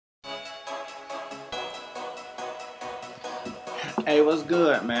Hey, what's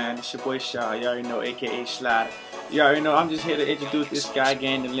good, man? It's your boy Shaw. You already know, aka Slida. You already know, I'm just here to introduce this guy,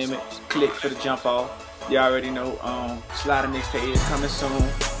 Gain the Limit. Click for the jump off. You already know, Slida mixtape is coming soon.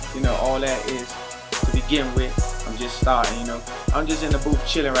 You know, all that is to begin with. I'm just starting, you know. I'm just in the booth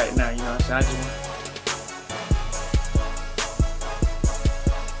chilling right now, you know what I'm saying?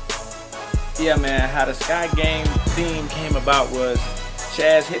 Yeah, man, how the Sky Game theme came about was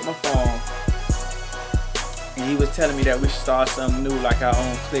Chaz hit my phone. And he was telling me that we should start something new, like our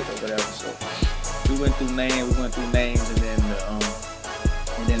own clique or whatever. So we went through names, and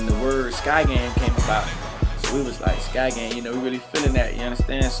then the word Sky Game came about. So we was like, Sky Game, you know, we really feeling that, you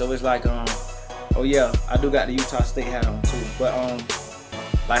understand? So it's like, oh yeah, I do got the Utah State hat on too. But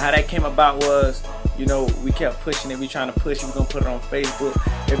like how that came about was, you know, we kept pushing it, we trying to push it, we gonna put it on Facebook.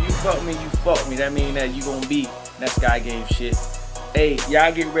 If you fuck me, you fuck me. That mean that you gonna be that Sky Game shit. Hey,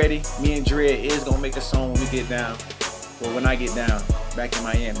 y'all get ready. Me and Dread is gonna make a song when we get down. Well, when I get down, back in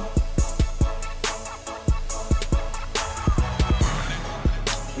Miami.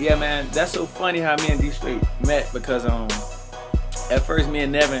 Yeah, man, that's so funny how me and D Straight met because at first me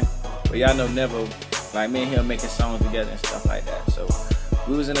and Nevin, but y'all know Nevin, like me and him making songs together and stuff like that. So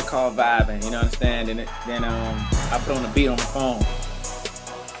we was in the car vibing, you know what I'm saying? Then I put on the beat on my phone,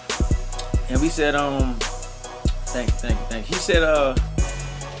 and we said Thank you. He said,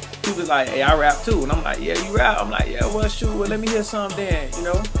 he was like, hey, I rap too. And I'm like, yeah, you rap? I'm like, yeah, well, shoot, well, let me hear something then, you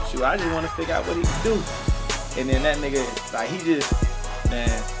know? Shoot, I just want to figure out what he can do. And then that nigga, like, he just,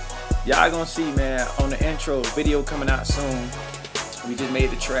 man, y'all gonna see, man, on the intro, video coming out soon. We just made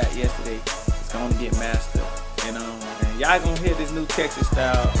the track yesterday. It's gonna get mastered. And y'all gonna hear this new Texas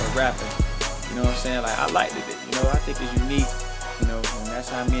style of rapping. You know what I'm saying? Like, I liked it, you know? I think it's unique, you know? And that's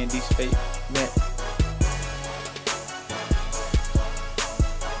how me and D Spade met.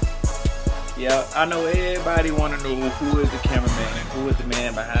 Yeah, I know everybody want to know who is the cameraman, who is the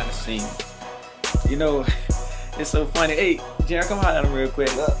man behind the scenes. You know, it's so funny. Hey, Jared, come holler at him real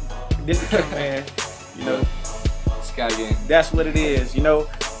quick. Look, this is the cameraman, you know. Sky Game. That's what it is, you know.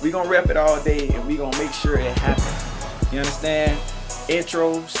 We gonna rep it all day and we gonna make sure it happens. You understand?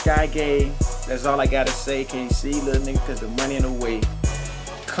 Intro, Sky Game. That's all I gotta say. Can't you see, little nigga, because the money in the way.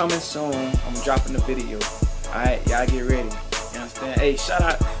 Coming soon. I'm dropping the video. Alright, y'all get ready. You understand? Hey, shout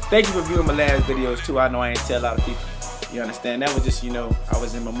out. Thank you for viewing my last videos too. I know I ain't tell a lot of people. You understand? That was just, you know, I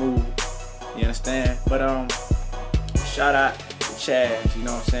was in my mood. You understand? But shout out to Chaz, you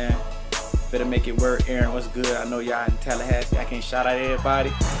know what I'm saying? Better make it work. Aaron, what's good? I know y'all in Tallahassee. I can't shout out everybody.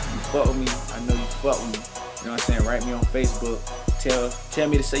 You fuck with me. I know you fuck with me. You know what I'm saying? Write me on Facebook. Tell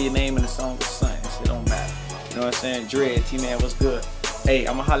me to say your name in the song or something. It don't matter. You know what I'm saying? Dread, T-Man, what's good? Hey,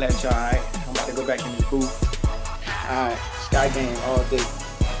 I'ma holler at y'all, alright? I'm about to go back in the booth. Alright, Sky Game all day.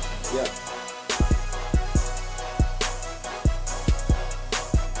 Yeah.